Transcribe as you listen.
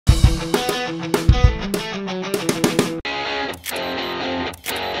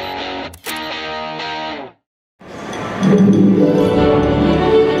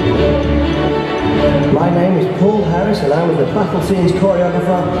behind-the-scenes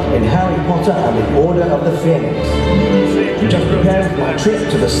choreographer in Harry Potter and the Order of the Phoenix. I'm just preparing for my trip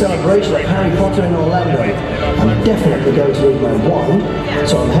to the celebration of Harry Potter in Orlando. I'm definitely going to need my wand,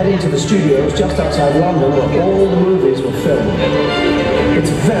 so I'm heading to the studios just outside London where all the movies were filmed. It's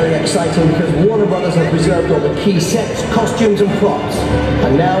very exciting because Warner Brothers have preserved all the key sets, costumes and props,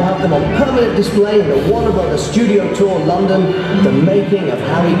 and now have them on permanent display in the Warner Brothers Studio Tour London, The Making of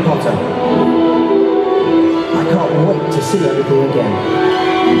Harry Potter. I can't wait to see everything again.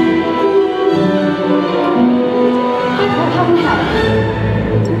 How can we help?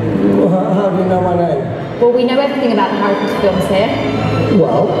 Well, how do you know my name? Well, we know everything about the Harry Potter films here.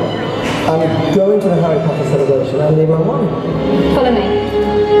 Well, I'm going to the Harry Potter celebration. I need my wand. Follow me.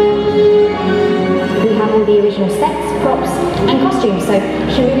 We have all the original sets, props, and costumes, so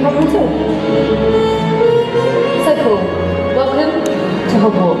shouldn't be a problem at all. So cool. Welcome to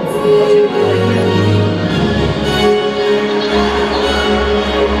Hogwarts.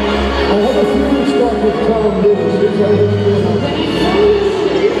 I have a huge stock of Tom Lewis, which I will do.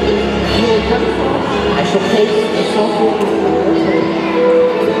 I shall place the software.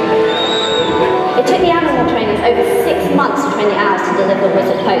 It took the animal trainers over 6 months to train the owls to deliver the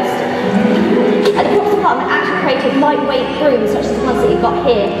wizard post. And the props department actually created lightweight brooms such as the ones that you've got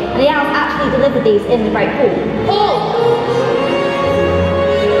here, and the owls actually delivered these in the Great Hall. Paul!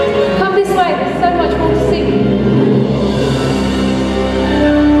 Come this way, there's so much more to see.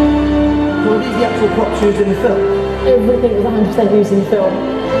 Were these the actual props used in the film? Everything was 100% used in the film.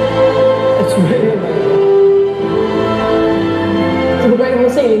 It's really amazing. So the Great Hall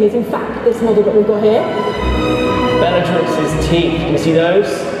ceiling is in fact this model that we've got here. Bellatrix's teeth, can you see those?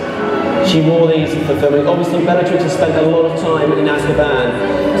 She wore these for filming. Obviously Bellatrix has spent a lot of time in Azkaban,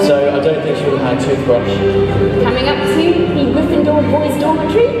 so I don't think she would have had a toothbrush. Coming up soon, the Gryffindor Boys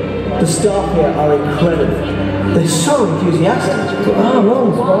Dormitory. The staff here are incredible. They're so enthusiastic. I'm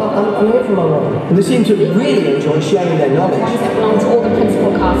here for my role. And they seem to really enjoy sharing their knowledge. Ones that belong to all the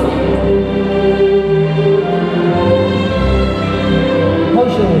principal cast.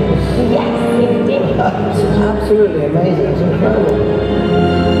 Potions. Yes, indeed. Absolutely amazing. It's incredible.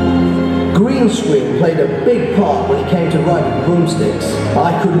 Green screen played a big part when it came to riding broomsticks.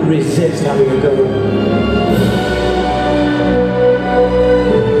 I couldn't resist having a go.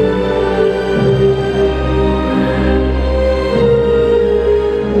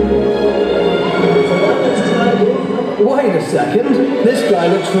 Wait a second, this guy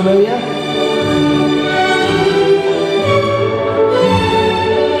looks familiar.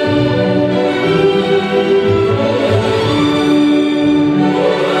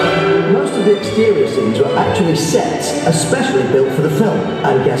 Most of the exterior scenes were actually sets, especially built for the film.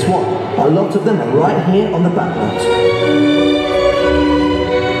 And guess what? A lot of them are right here on the back lot.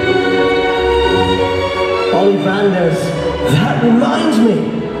 Ollivanders, that reminds me,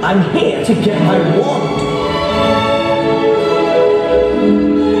 I'm here to get my wand.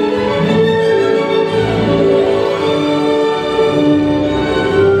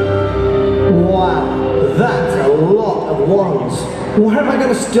 Wow, that's a lot of wands. Where am I going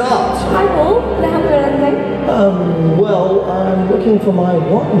to start? Hi Paul, can I help you with anything? Well, I'm looking for my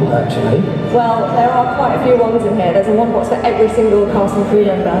wand actually. Well, there are quite a few wands in here. There's a wand box for every single cast and crew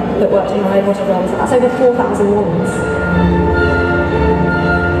member that worked in Harry Potter films. That's over 4,000 wands.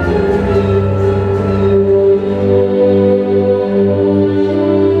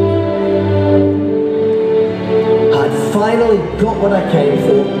 I'd finally got what I came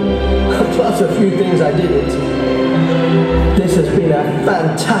for, plus a few things I didn't. This has been a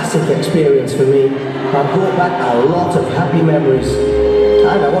fantastic experience for me. I brought back a lot of happy memories.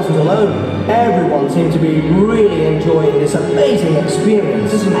 And I wasn't alone. Everyone seemed to be really enjoying this amazing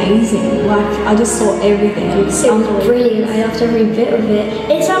experience. It was amazing. Like, I just saw everything. It was brilliant. I loved every bit of it.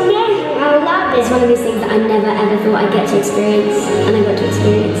 It's amazing. I love it. It's one of those things that I never ever thought I'd get to experience, and I got to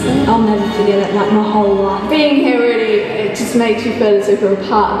experience it. I'll never forget it, like my whole life. Being here really, it just makes you feel as if you're a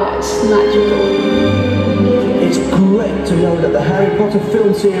part of it. It's magical. It's great to know that the Harry Potter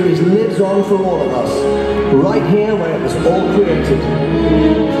film series lives on for all of us, right here where it was all created.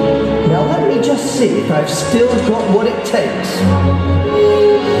 Now let me just see if I've still got what it takes.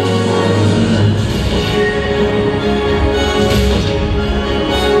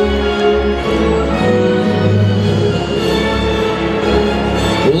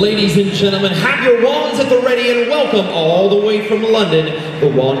 Ladies and gentlemen, have your wands at the ready and welcome all the way from London, the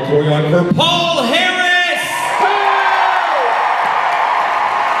wand choreographer, Paul Harris!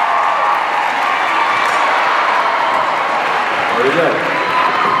 There you go.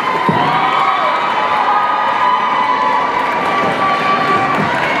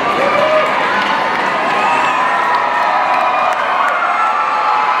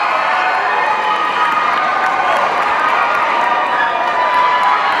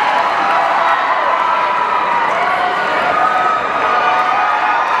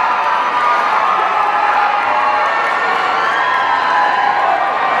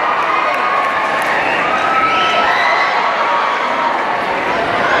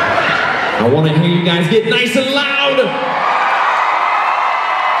 I want to hear you guys get nice and loud.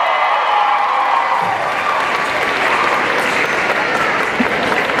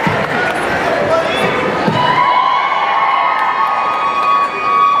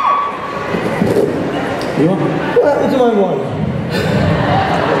 What happened to my one?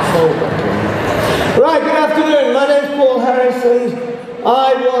 Right, good afternoon. My name's Paul Harris, and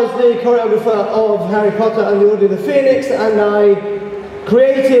I was the choreographer of Harry Potter and the Order of the Phoenix, and I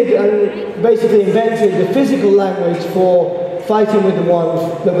created and basically invented the physical language for fighting with the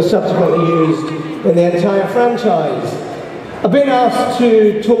wand that was subsequently used in the entire franchise. I've been asked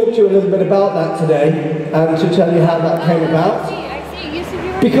to talk to you a little bit about that today and to tell you how that came about,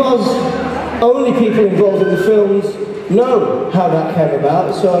 because only people involved in the films know how that came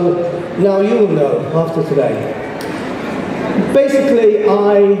about, so now you will know after today. Basically,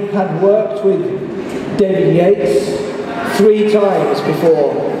 I had worked with David Yates 3 times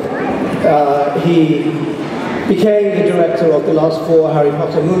before he became the director of the last 4 Harry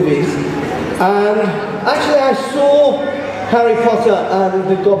Potter movies. And actually I saw Harry Potter and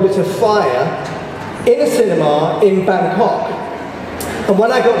the Goblet of Fire in a cinema in Bangkok. And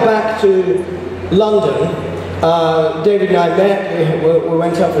when I got back to London, David and I met, we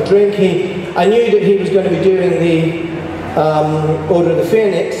went out for a drink. I knew that he was going to be doing the Order of the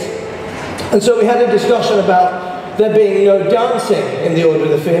Phoenix, and so we had a discussion about there being no dancing in the Order of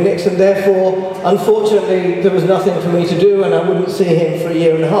the Phoenix, and therefore, unfortunately, there was nothing for me to do, and I wouldn't see him for a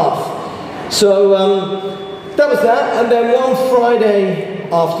year and a half. So that was that, and then one Friday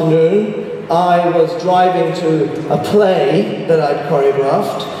afternoon, I was driving to a play that I'd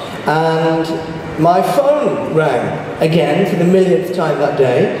choreographed, and my phone rang again for the millionth time that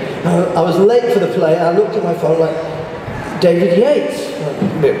day. I was late for the play. I looked at my phone like, David Yates.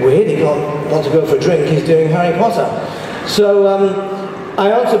 A bit weird, he can't want to go for a drink, he's doing Harry Potter. So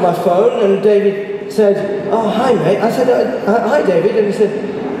I answered my phone and David said, oh, hi mate. I said, hi David, and he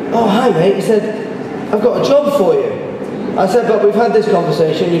said, oh, hi mate. He said, I've got a job for you. I said, but we've had this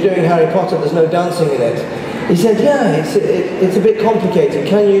conversation, you're doing Harry Potter, there's no dancing in it. He said, yeah, it's a bit complicated.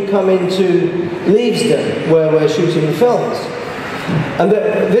 Can you come into Leavesden, where we're shooting the films? And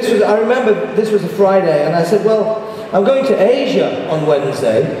I remember this was a Friday, and I said, well, I'm going to Asia on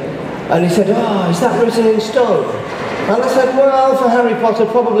Wednesday. And he said, oh, is that written in stone? And I said, well, for Harry Potter,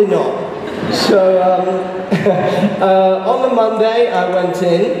 probably not. So on the Monday, I went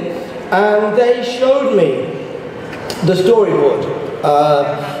in, and they showed me the storyboard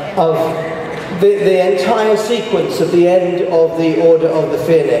of the entire sequence of the end of the Order of the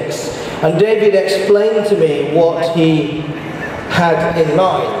Phoenix. And David explained to me what he had in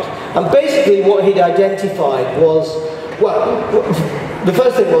mind. And basically what he'd identified was, well, the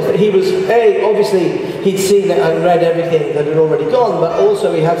first thing was that he was, obviously he'd seen it and read everything that had already gone, but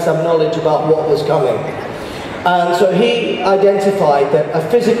also he had some knowledge about what was coming. And so he identified that a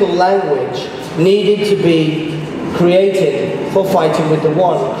physical language needed to be created for fighting with the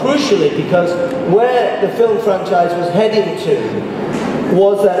wand, crucially because where the film franchise was heading to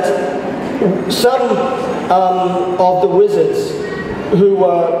was that some of the wizards who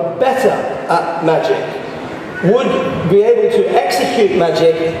were better at magic would be able to execute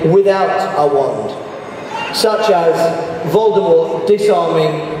magic without a wand, such as Voldemort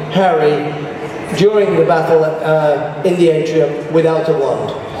disarming Harry during the battle in the atrium without a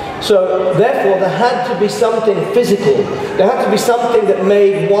wand. So therefore there had to be something physical, there had to be something that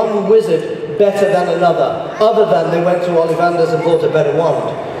made one wizard better than another, other than they went to Ollivander's and bought a better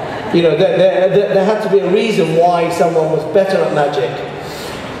wand. You know, there had to be a reason why someone was better at magic.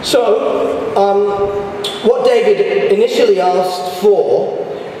 So, what David initially asked for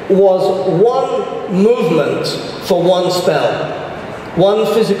was one movement for one spell. One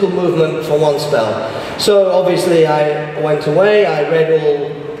physical movement for one spell. So obviously I went away, I read all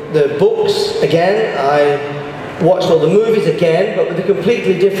the books again, I watched all the movies again, but with a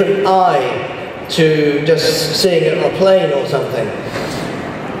completely different eye to just seeing it on a plane or something.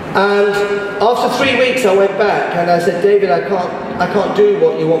 And after 3 weeks I went back and I said, David, I can't do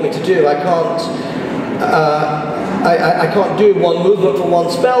what you want me to do. I can't do one movement for one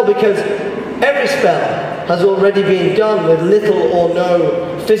spell because every spell has already been done with little or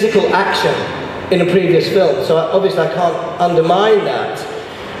no physical action in a previous film. So obviously I can't undermine that.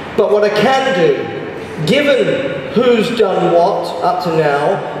 But what I can do, given who's done what up to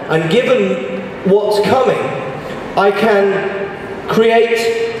now, and given what's coming, I can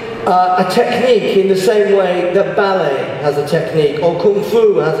create a technique in the same way that ballet has a technique or kung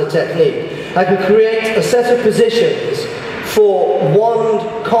fu has a technique. I can create a set of positions for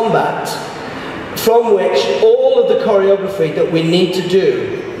wand combat from which all of the choreography that we need to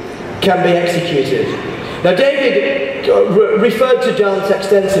do can be executed. Now David referred to dance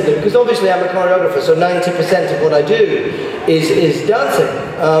extensively because obviously I'm a choreographer, so 90% of what I do is dancing.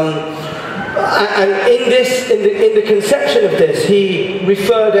 And in the conception of this, he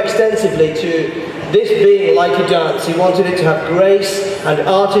referred extensively to this being like a dance. He wanted it to have grace and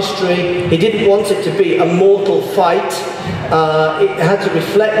artistry. He didn't want it to be a mortal fight. It had to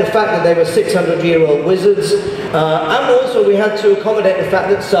reflect the fact that they were 600-year-old wizards. And also we had to accommodate the fact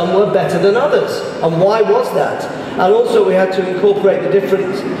that some were better than others. And why was that? And also we had to incorporate the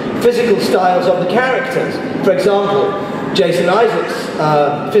different physical styles of the characters. For example, Jason Isaacs'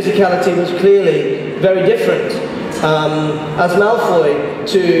 physicality was clearly very different as Malfoy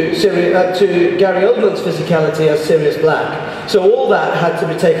to Gary Oldman's physicality as Sirius Black. So all that had to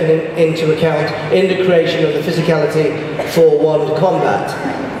be taken into account in the creation of the physicality for wand combat.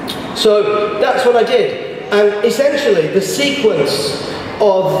 So that's what I did. And essentially the sequence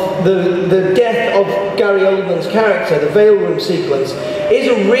of the death of Gary Oldman's character, the veil room sequence, is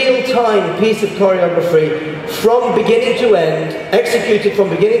a real-time piece of choreography from beginning to end, executed from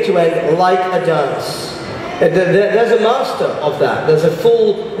beginning to end like a dance. There's a master of that. There's a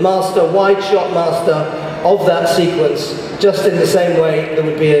full master, wide-shot master of that sequence, just in the same way there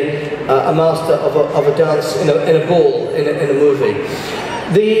would be a master of a dance in a ball, in a movie.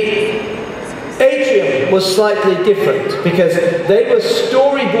 The atrium was slightly different because they were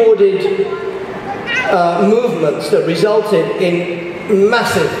storyboarded movements that resulted in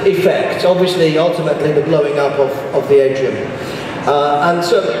massive effect. Obviously, ultimately, the blowing up of the atrium.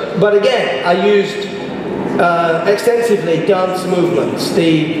 But again, I used extensively dance movements.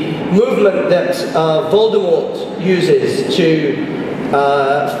 The movement that Voldemort uses to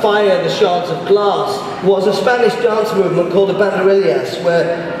fire the shards of glass was a Spanish dance movement called a banderillas,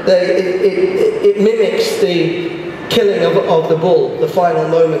 where it mimics the killing of the bull, the final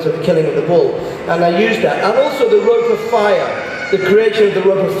moment of the killing of the bull. And I used that. And also the rope of fire, the creation of the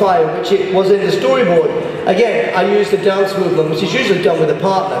rope of fire, which it was in the storyboard. Again, I used the dance movement, which is usually done with a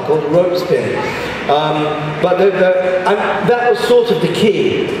partner, called a rope spin. But that was sort of the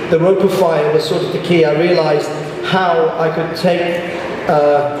key. The rope of fire was sort of the key. I realized how I could take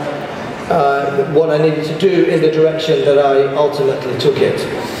what I needed to do in the direction that I ultimately took it.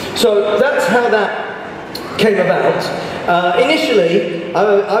 So that's how that came about. Initially,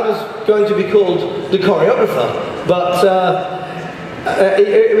 I was going to be called the choreographer, but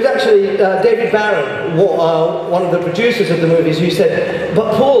it was actually David Barron, one of the producers of the movies, who said,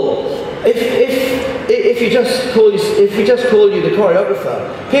 "But Paul, if you just call you the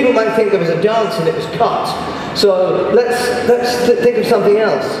choreographer, people might think there was a dance and it was cut. So let's think of something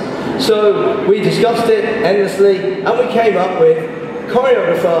else." So we discussed it endlessly, and we came up with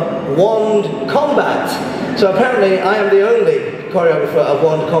choreographer wand combat. So apparently I am the only choreographer of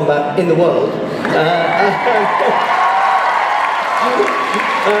wand combat in the world.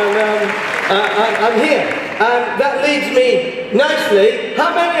 I'm here. And that leads me nicely.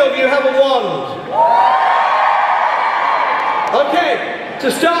 How many of you have a wand? Okay,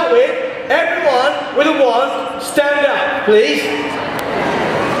 to start with, everyone with a wand, stand up, please.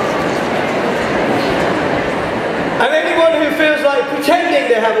 And anyone who feels like pretending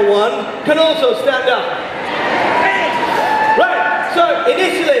they have a wand can also stand up. Right, so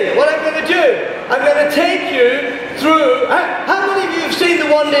initially, what I'm going to do, I'm going to take you through... How many of you have seen the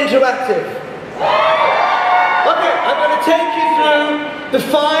wand interactive? Okay, I'm going to take you through the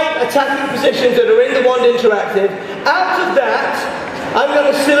 5 attacking positions that are in the wand interactive. Out of that, I'm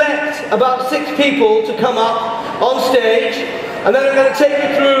going to select about 6 people to come up on stage, and then I'm going to take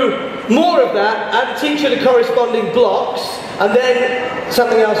you through more of that and teach you the corresponding blocks, and then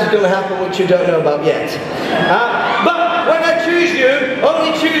something else is going to happen which you don't know about yet. But when I choose you,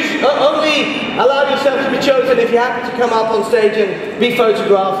 only allow yourself to be chosen if you happen to come up on stage and be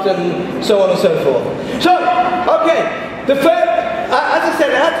photographed and so on and so forth. So, okay, the first, as I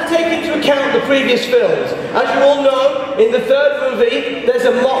said, I had to take into account the previous films. As you all know, in the 3rd movie, there's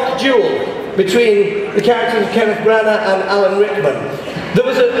a mock duel between the characters of Kenneth Branagh and Alan Rickman. There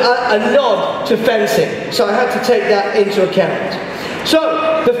was a nod to fencing, so I had to take that into account. So,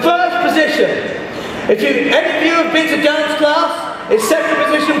 the first position, if any of you have been to dance class, it's second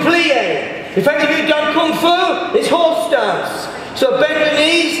position plie. If any of you have done kung fu, it's horse stance. So bend your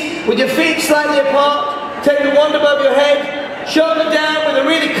knees with your feet slightly apart, take the wand above your head, shoulder down with a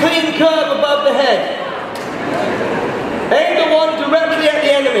really clean curve above the head. Aim the wand directly at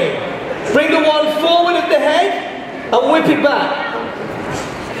the enemy. Bring the wand forward at the head and whip it back.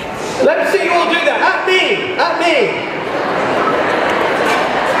 Let's see you all do that. At me. At me.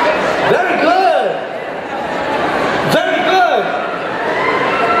 Very good. Very good.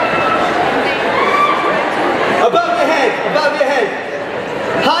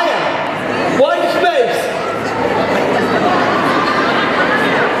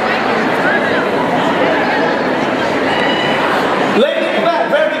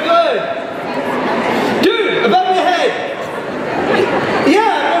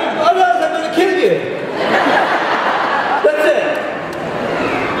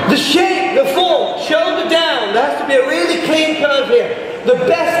 The shape, the form, shoulder down, there has to be a really clean curve here. The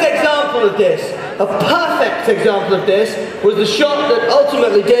best example of this, a perfect example of this, was the shot that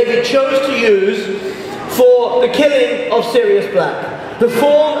ultimately David chose to use for the killing of Sirius Black. The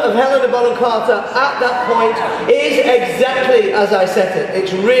form of Helena Bonham Carter at that point is exactly as I set it.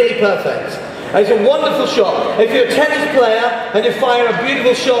 It's really perfect. It's a wonderful shot. If you're a tennis player and you fire a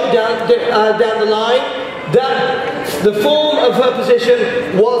beautiful shot down the line, the form of her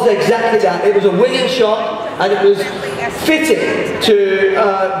position was exactly that. It was a winning shot, and it was fitting to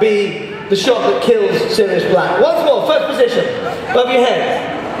be the shot that kills Sirius Black. Once more, first position, above your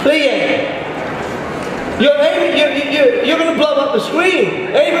head. Plie. You're going to blow up the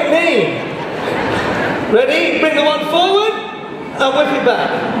screen. Aim at me. Ready? Bring the one forward and whip it back.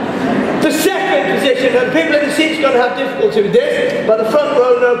 The second position, and people in the seats are going to have difficulty with this, but the front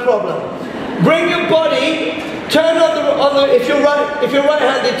row, no problem. Bring your body, turn on the if you're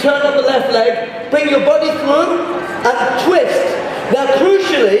right-handed, turn on the left leg, bring your body through and twist. Now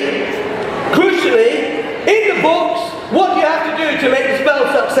crucially, in the books, what do you have to do to make the spell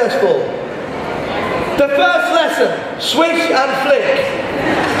successful? The first lesson, swish and flick.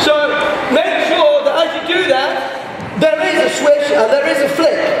 So make sure that as you do that, there is a swish and there is a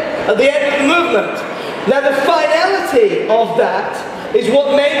flick at the end of the movement. Now the finality of that is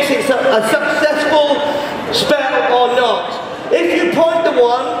what makes it a successful spell or not. If you point the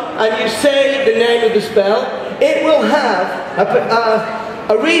one and you say the name of the spell, it will have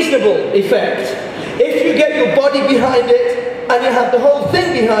a reasonable effect. If you get your body behind it and you have the whole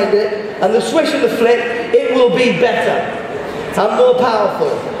thing behind it and the swish and the flick, it will be better and more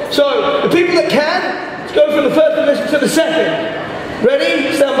powerful. So the people that can, let's go from the first position to the second.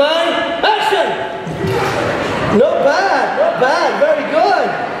 Ready? Stand by. Action! Not bad, very good.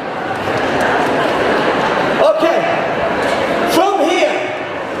 Okay, from here,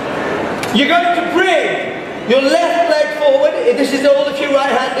 you're going to bring your left leg forward. This is all if you're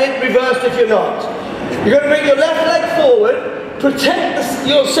right-handed, reversed if you're not. You're going to bring your left leg forward, protect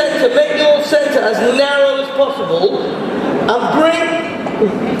your center, make your center as narrow as possible, and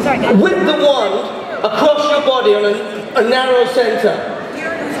whip the wand across your body on a narrow center.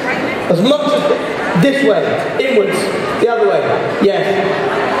 As much as this way, inwards, the other way, yes.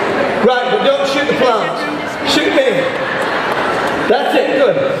 Right, but don't shoot the plant. Shoot me. That's it,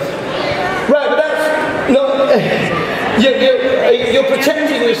 good. Right, but that's not, you're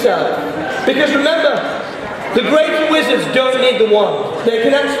protecting yourself. Because remember, the great wizards don't need the wand. They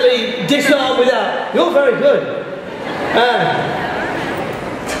can actually disarm without. You're very good.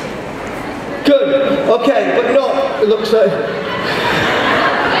 Good, okay, but not, it looks like,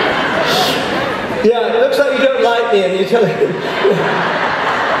 yeah, it looks like you don't like me and you're telling me.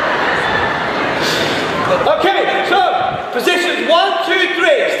 Okay, so, positions 1, 2,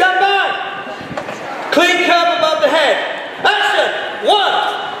 3, stand by. Clean curve above the head. Action,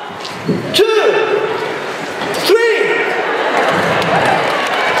 1, 2, 3.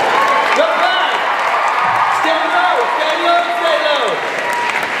 Not bad. Stay low,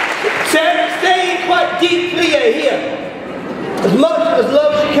 stay quite deep plie here. As low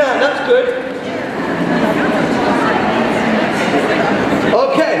as you can, that's good.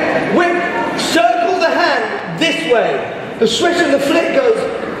 Okay, circle the hand this way. The swish and the flick goes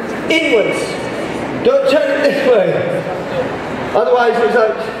inwards. Don't turn it this way. Otherwise it's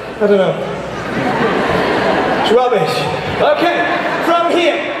like, I don't know. It's rubbish. Okay, from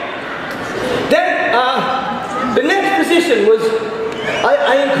here. Then, the next position was,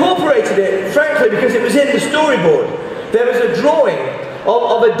 I incorporated it, frankly, because it was in the storyboard. There was a drawing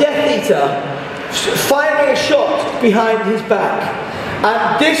of a Death Eater firing a shot behind his back.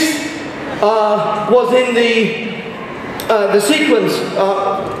 And this was in the sequence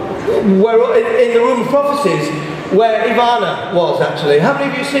where in the Room of Prophecies where Ivana was actually. How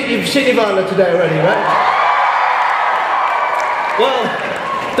many of you've seen Ivana today already, right? Well,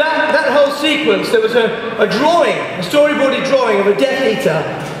 that whole sequence, there was a drawing, a storyboarded drawing of a Death Eater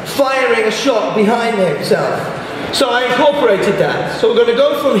firing a shot behind himself. So I incorporated that. So we're going to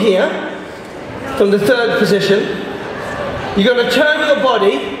go from here, from the third position. You're going to turn your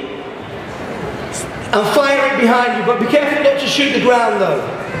body and fire it behind you, but be careful not to shoot the ground though.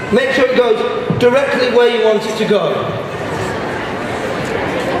 Make sure it goes directly where you want it to go.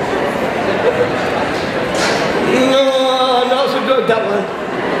 No, not so good, that one.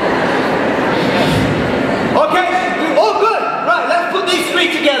 Okay, oh good. Right, let's put these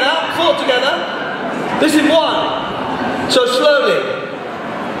 3 together, 4 together. This is 1. So slowly.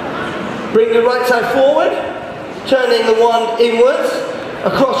 Bring the right side forward. Turning the wand inwards,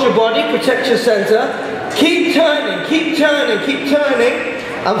 across your body, protect your center. Keep turning, keep turning, keep turning.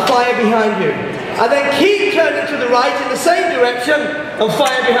 and fire behind you. And then keep turning to the right in the same direction and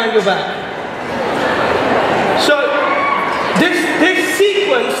fire behind your back. So this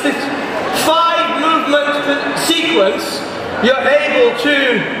sequence, this 5 movement sequence, you're able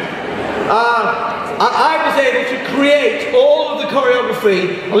to, I was able to create all of the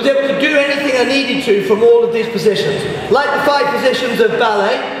choreography. I was able to do anything I needed to from all of these positions. Like the 5 positions of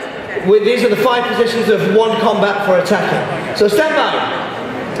ballet, these are the 5 positions of one combat for attacking. So stand by,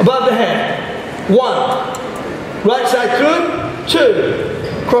 above the head, 1, right side through,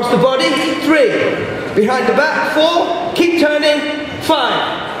 2, cross the body, 3, behind the back, 4, keep turning,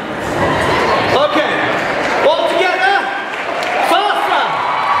 5. Okay, all together, faster.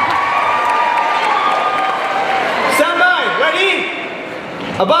 Stand by, ready?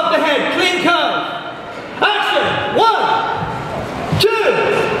 Above the head, clean curve. Action, 1, 2,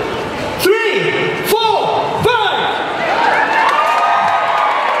 3, 4, 5.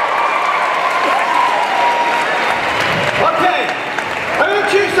 Okay, I'm going to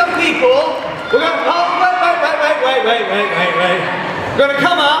choose some people. We're going to, wait. We're going to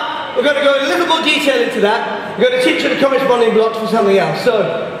come up, we're going to go in a little more detail into that. We're going to teach you the corresponding blocks for something else. So,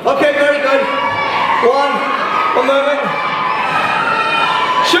 okay, very good. One moment.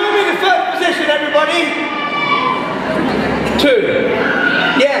 Show me the first position, everybody. 2.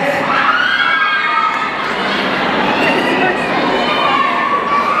 Yes.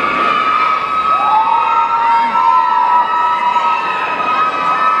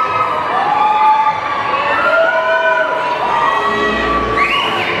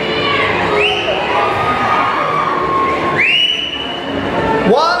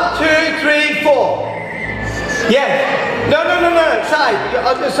 Yes. No. Side.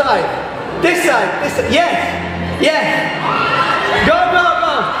 Other side. This side. This side. Yes. Yes. Go.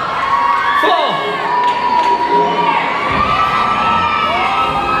 4.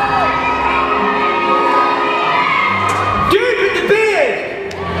 Dude with the beard.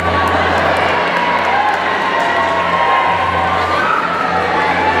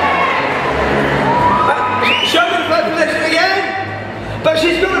 Show me the first position again. But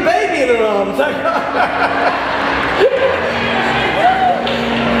she's got a baby in her arms.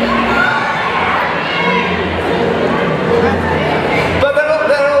 But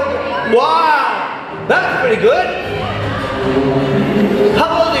they're all, wow, that's pretty good. How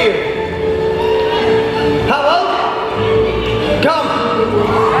old are you? How old? Come.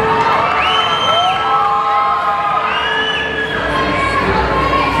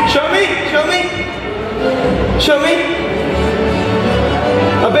 Show me.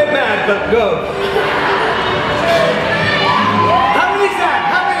 A bit mad, but go. How many is that?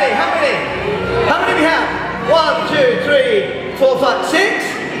 How many we have? 1, 2, 3, 4, 5, 6?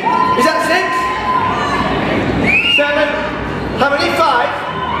 Is that 6? 7? How many? 5? 5?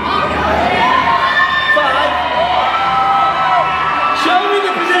 Show me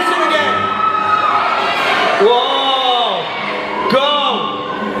the position again. Whoa! Go!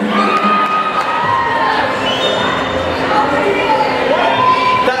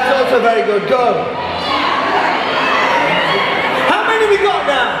 That's also very good. Go! How many we got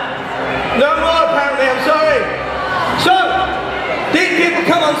now? No more apparently, I'm sorry. So, these people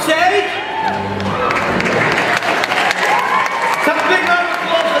come on stage. Have a big round of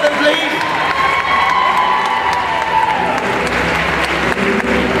applause for them, please.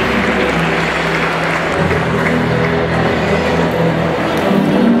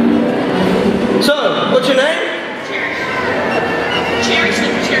 So, what's your name?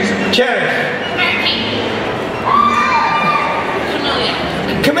 Cherish.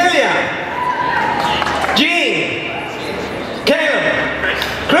 Camellia. Jean. Caleb.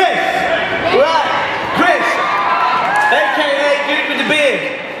 Chris. Right. Chris. AKA dude with the beard.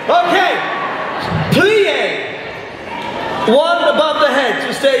 Okay. Plie. 1 above the head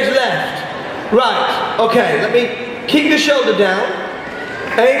to stage left. Right. Okay. Let me keep your shoulder down.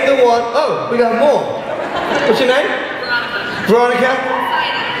 Aim the 1. Oh, we got more. What's your name? Veronica.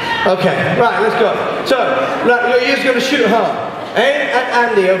 Okay. Right. Let's go. So, right, you're just going to shoot her. Aim at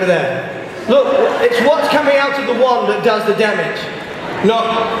Andy over there. Look, it's what's coming out of the 1 that does the damage. No,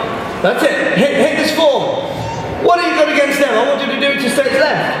 that's it. Hit this form. What have you got against them? I want you to do it to stage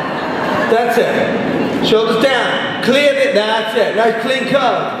left. That's it. Shoulders down. Clear it. That's it. Nice clean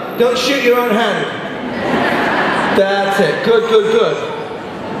curve. Don't shoot your own hand. That's it. Good.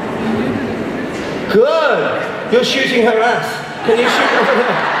 Good. You're shooting her ass. Can you shoot over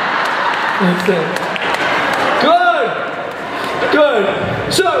there? That's it. Good.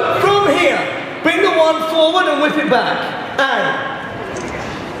 So, from here, bring the 1 forward and whip it back.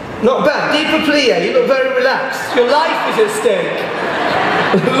 And, not back, deeper plie. You look very relaxed. Your life is at stake.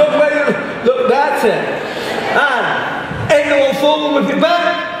 Look where you, look, that's it. And angle one forward with your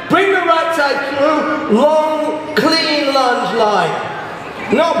back. Bring the right side through. Long, clean lunge line.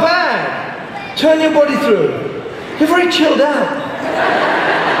 Not bad. Turn your body through. You're very chilled out.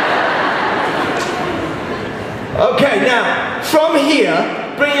 Okay, now, from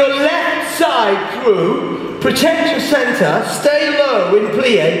here, bring your left side through, protect your center, stay low in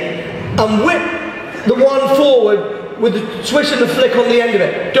plie, and whip the one forward with the switch and the flick on the end of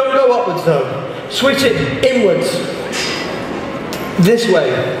it. Don't go upwards though. Switch it inwards. This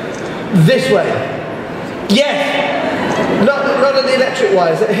way. This way. Yes. Not at the electric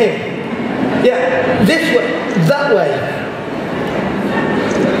wires, at him. Yeah. This way. That way.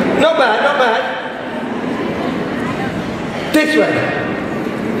 Not bad, not bad. This way.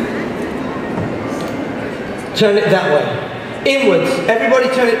 Turn it that way. Inwards. Everybody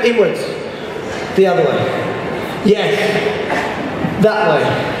turn it inwards. The other way. Yes. That way.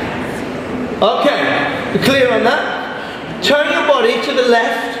 Okay. You're clear on that? Turn your body to the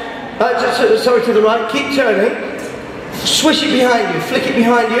left. Sorry, to the right. Keep turning. Swish it behind you. Flick it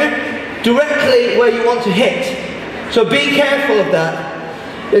behind you. Directly where you want to hit. So be careful of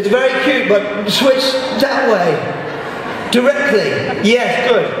that. It's very cute, but switch that way. Directly. Yes,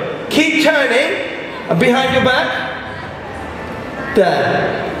 good. Keep turning. And behind your back.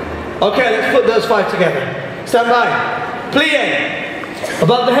 There. Okay, let's put those 5 together. Stand by. Plie.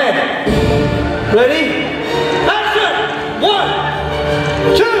 Above the head. Ready? Action! 1,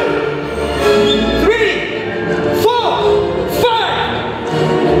 2, 3, 4, 5.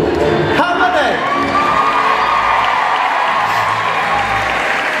 How about that?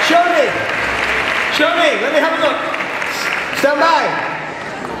 Show me. Show me. Let me have a look. Stand by.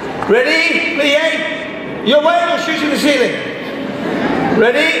 Ready? Plie. You're wearing your shoes in the ceiling.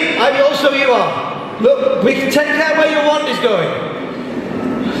 Ready? And also you are. Look, we can take that where your wand is going.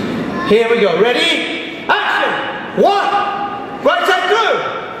 Here we go. Ready? Action! 1. Right side through.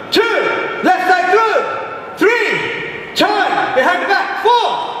 2. Left side through. 3. Turn. Behind the back.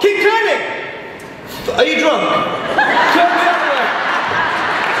 4. Keep turning. Are you drunk? Turn the other way.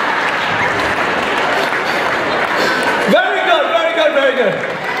 Very good, very good, very good.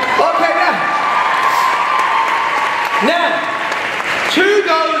 Okay, now, 2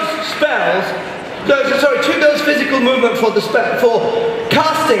 goes spells, sorry, 2 goes physical movement for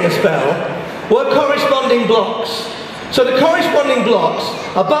casting a spell were corresponding blocks. So the corresponding blocks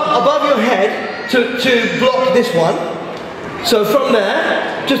above your head to block this one. So from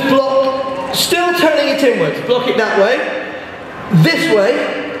there, just block, still turning it inwards, block it that way, this way,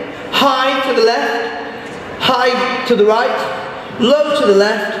 high to the left, high to the right, low to the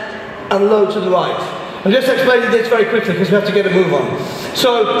left, and low to the right. I'm just explaining this very quickly because we have to get a move on.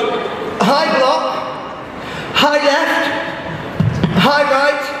 So, high block, high left, high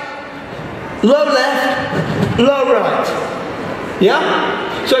right, low left, low right.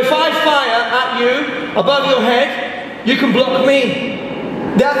 Yeah? So if I fire at you, above your head, you can block me.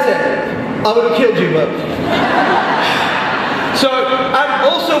 That's it. I would have killed you, but... So, and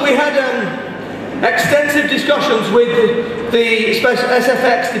also we had extensive discussions with the special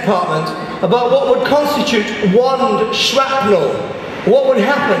SFX department about what would constitute wand shrapnel. What would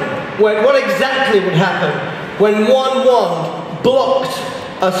happen, what exactly would happen when one wand blocked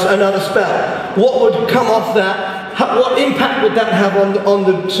another spell? What would come off that? What impact would that have on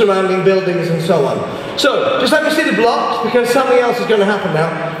the surrounding buildings and so on? So, just let me see the blocks because something else is going to happen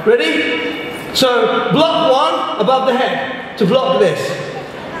now. Ready? So, block 1 above the head to block this.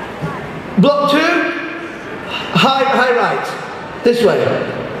 Block 2, high right, this way.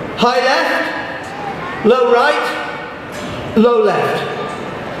 High left, low right, low left.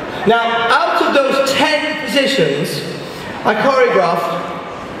 Now, out of those 10 positions, I choreographed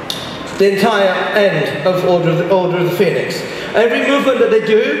the entire end of Order of the Phoenix. Every movement that they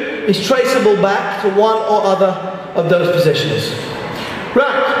do is traceable back to one or other of those positions.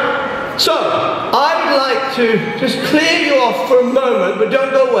 Right. So, I would like to just clear you off for a moment, but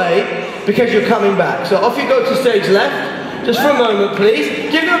don't go away, because you're coming back. So off you go to stage left, just for a moment please.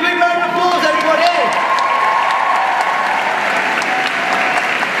 Give them a big round of applause, everybody!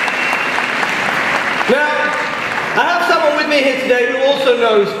 Now, I have someone with me here today who also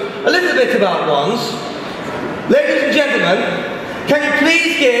knows a little bit about wands. Ladies and gentlemen, can you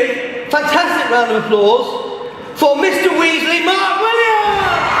please give a fantastic round of applause for Mr. Weasley, Mark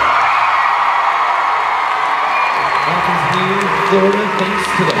Williams! Florida, thanks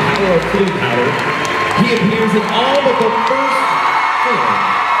to the power of blue powder. He appears in all but the first film.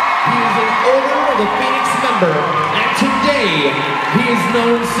 He is an Order of the Phoenix member, and today he is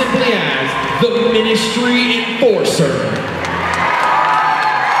known simply as the Ministry Enforcer.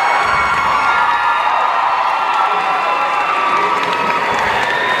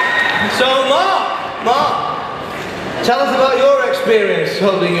 Mark, tell us about your experience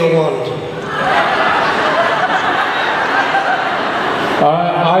holding your wand.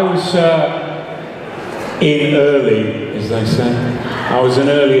 I was in early, as they say. I was an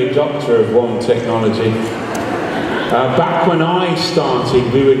early adopter of wand technology. Back when I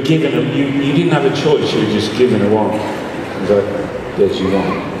started, we were given a, you didn't have a choice, you were just given a wand. It was like, there's your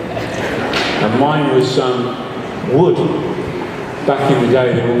wand. And mine was wood. Back in the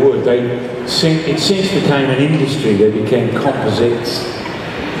day, they were wood. It since became an industry. They became composites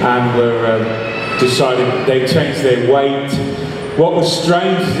and were decided they changed their weight. What was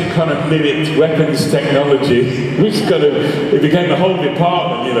strange is it kind of mimicked weapons technology, which it became the whole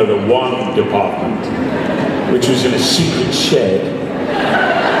department, you know, the wand department, which was in a secret shed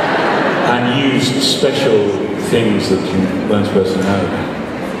and used special things that you weren't supposed to know about.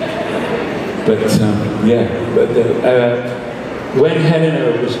 But yeah, but when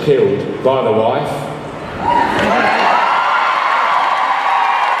Helena was killed by the wife,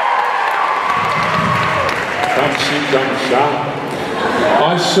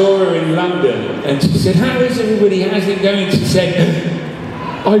 I saw her in London and she said, "How is everybody? How's it going?" She said,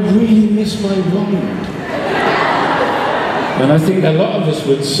 "I really miss my wand." And I think a lot of us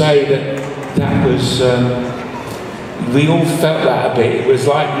would say that was, we all felt that a bit. It was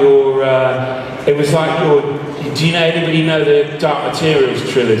like your, do you know, anybody know the Dark Materials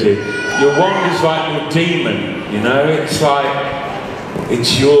trilogy? Your wand is like your demon, you know? It's like,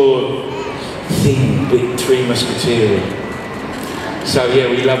 it's your thing, bit Three Musketeers. So yeah,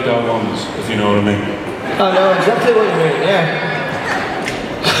 we loved our wands, if you know what I mean. I know exactly what you mean, yeah.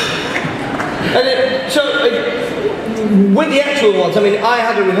 And with the actual ones, I mean, I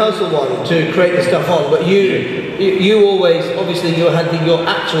had a rehearsal one to create the stuff on, but you always, obviously, you had your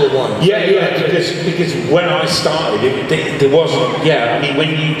actual one. Yeah, yeah, because when I started, there wasn't, yeah, I mean, when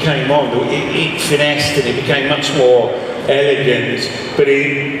you came on, it finessed and it became much more elegant, but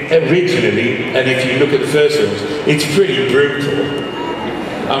originally, and if you look at the first films, it's pretty brutal.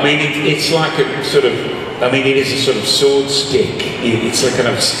 I mean, it's like a sort of, I mean, it is a sort of sword stick. It's a kind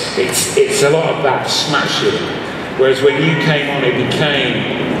of, it's a lot of that smashing. Whereas when you came on, it became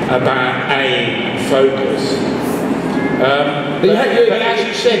about aim, focus. But as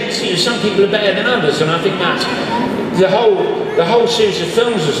you said, some people are better than others, and I think that's the whole series of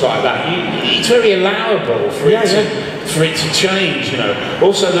films was like that. It's very allowable for it to change, you know.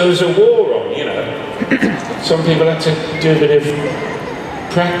 Also, there was a war on, you know. Some people had to do a bit of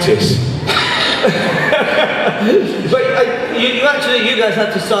practice. But you guys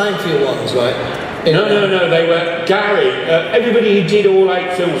had to sign for your ones, right? No, they were, Gary, everybody who did all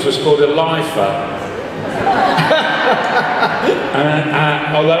 8 films was called a lifer.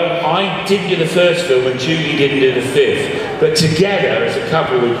 Although I didn't do the first film and Julie didn't do the 5th, but together as a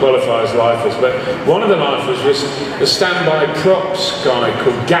couple we qualify as lifers. But one of the lifers was a standby props guy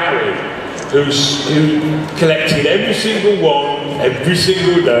called Gary, who collected every single wand, every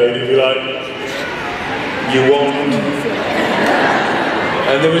single day, and he'd be like, "You wand?"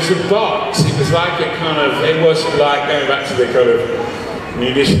 And there was a box, it was like a kind of, it wasn't like going back to the kind of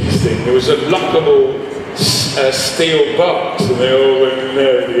munitions thing, there was a lockable steel box and they all went in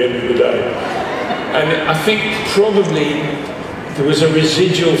there at the end of the day. And I think probably there was a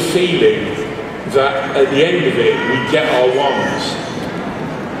residual feeling that at the end of it we'd get our wands,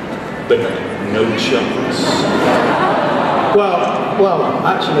 but no chance. Well,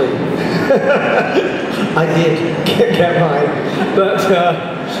 actually, I did get mine, but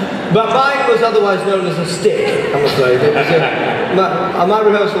mine was otherwise known as a stick, I'm afraid. It was my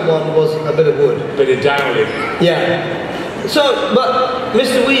rehearsal one was a bit of wood. Bit of dowling. Yeah. So, but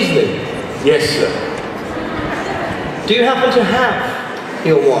Mr. Weasley. Yes, sir. Do you happen to have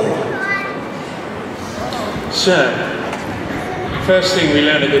your wand? Sir, first thing we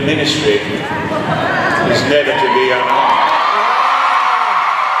learn at the ministry is never to be unarmed.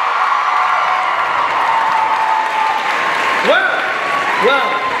 Well,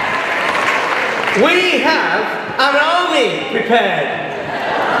 we have an army prepared.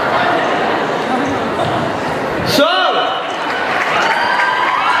 So,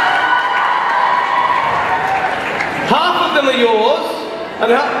 half of them are yours, and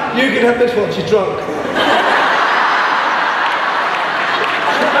you can have this one, she's drunk. And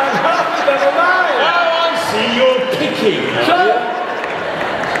half of them are mine. Oh, I see, you're picking.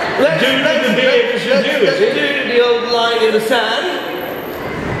 Let's do the old line in the sand.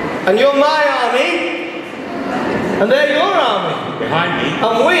 And you're my army, and they're your army. Behind me.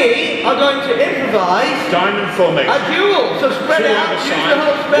 And we are going to improvise diamond formation. A duel. So spread out, use the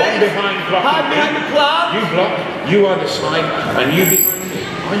whole space. One behind blocking. Hide behind the plant. You block, you other side, and you behind me.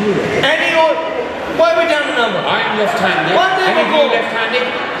 Are you ready? Any order. Why are we down the number? I'm left-handed. One day Any of you before. left-handed?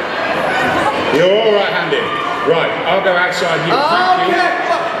 You're all right-handed. Right, I'll go outside you. Thank you. Okay.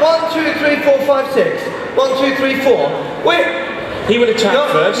 1, 2, 3, 4, 5, 6. 1, 2, 3, 4. Wait. He would attack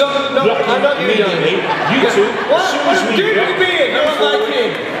first. No, block him I'm not you, immediately. Johnny. You two. What? As soon as we Give block, me being. come You're not forward. like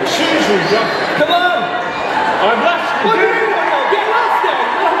him. As soon as we block. Come on. I've left. What do you mean? Get lost then.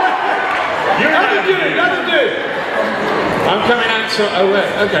 You're Nothing to do. Nothing to do. I'm coming outside. Oh, wait.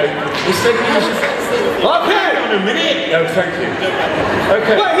 Okay. It's taking us. Okay. Hang on a minute. Oh, thank you.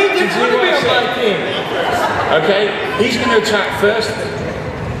 Okay. Wait, he didn't Continue want to be what I on said. my team. Okay. He's going to attack first.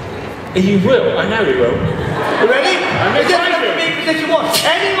 He will. I know he will. You ready? I'm It doesn't excited. have to be position 1.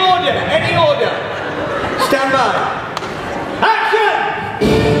 Any order. Any order. Stand by.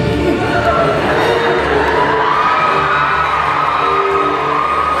 Action!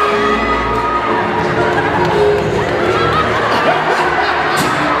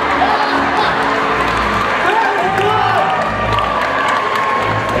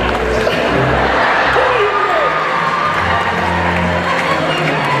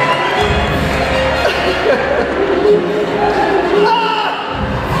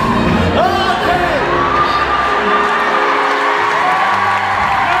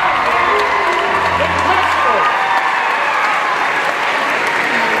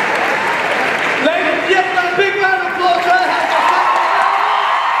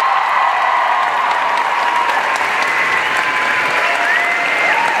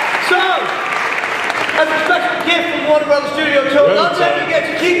 Studio tour. Well Not done. let me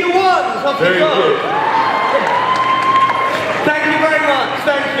get to keep the ones off Very the top. good. Thank you very much.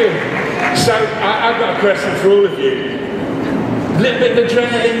 Thank you. So, I've got a question for all of you. A little bit of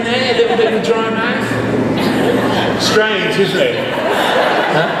adrenaline there, a little bit of a dry mouth. Strange, isn't it?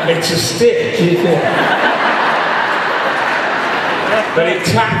 Huh? It's a stick. But it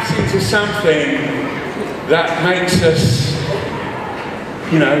taps into something that makes us,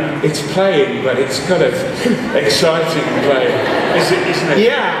 you know, it's playing, but it's kind of exciting playing, isn't it?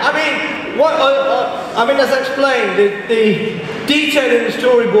 Yeah, I mean, as I explained, the detail in the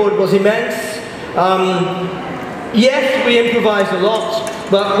storyboard was immense. Yes, we improvised a lot,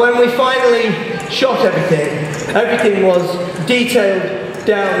 but when we finally shot everything was detailed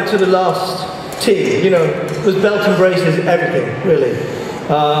down to the last T. You know, it was belt and braces, everything, really.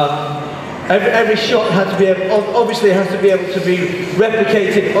 Every shot had to be obviously has to be able to be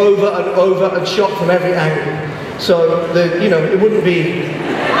replicated over and over and shot from every angle. So it wouldn't be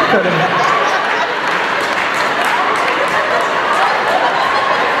kind of.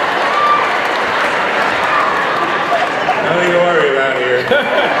 Nothing to worry about here.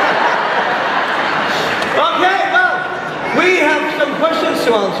 Okay, well, we have some questions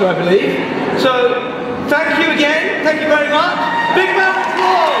to answer, I believe. So thank you again. Thank you very much. Big round of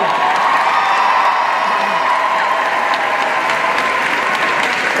applause.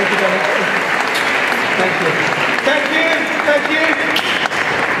 Thank you very much. Thank you. Thank you. Thank you.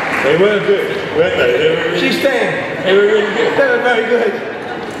 They were good, weren't they? They were really, She's staying. they were really good. They were very good.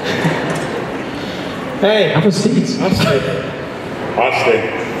 Hey. Have a seat. I'll stay.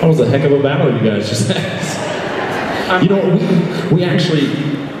 That was a heck of a battle you guys just had. You know, we actually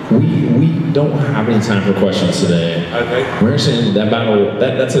don't have any time for questions today. Okay. We're actually in that battle.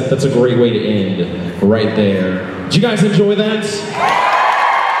 That's a great way to end right there. Did you guys enjoy that?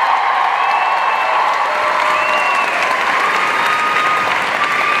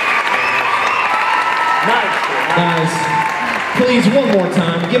 Guys, please, one more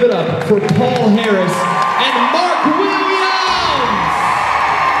time, give it up for Paul Harris and